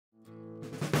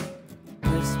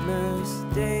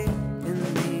Christmas Day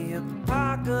in the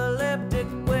apocalyptic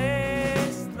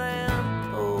wasteland.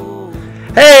 Oh.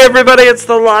 Hey everybody, it's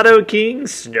the Lotto King.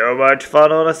 Snow Much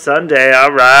Fun on a Sunday.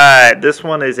 Alright, this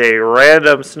one is a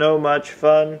random Snow Much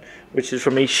Fun, which is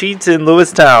from a Sheets in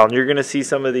Lewistown. You're going to see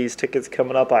some of these tickets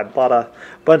coming up. I bought a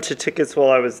bunch of tickets while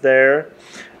I was there.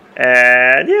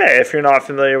 And yeah, if you're not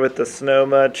familiar with the Snow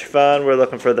Much Fun, we're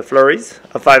looking for the flurries,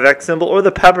 a 5X symbol, or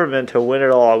the peppermint to win it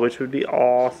all, which would be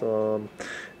awesome.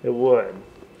 It would.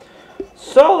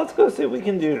 So let's go see what we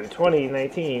can do. 20,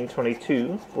 19,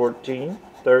 22, 14,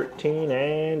 13,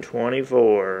 and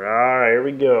 24. Alright, here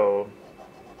we go.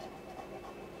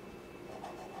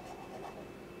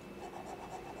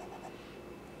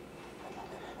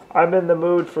 I'm in the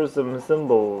mood for some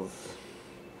symbols.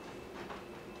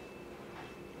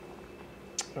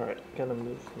 Alright, gonna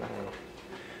move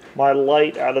my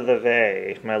light out of the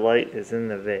vey. My light is in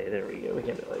the vey. There we go. We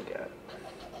can do it like that.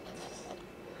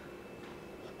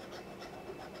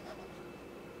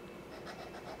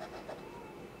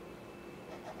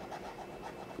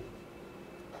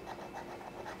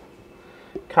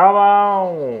 Come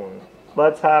on!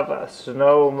 Let's have a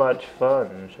Snow Much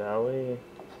Fun, shall we?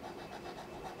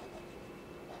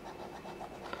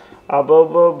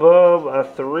 A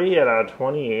 3 and a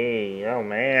 28. Oh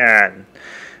man.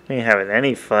 We ain't having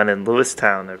any fun in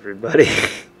Lewistown, everybody.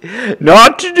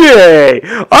 Not today!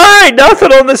 Alright,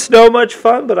 nothing on the Snow Much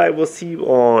Fun, but I will see you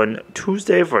on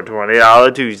Tuesday for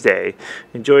 $20 Tuesday.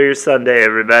 Enjoy your Sunday,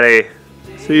 everybody.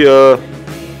 See ya.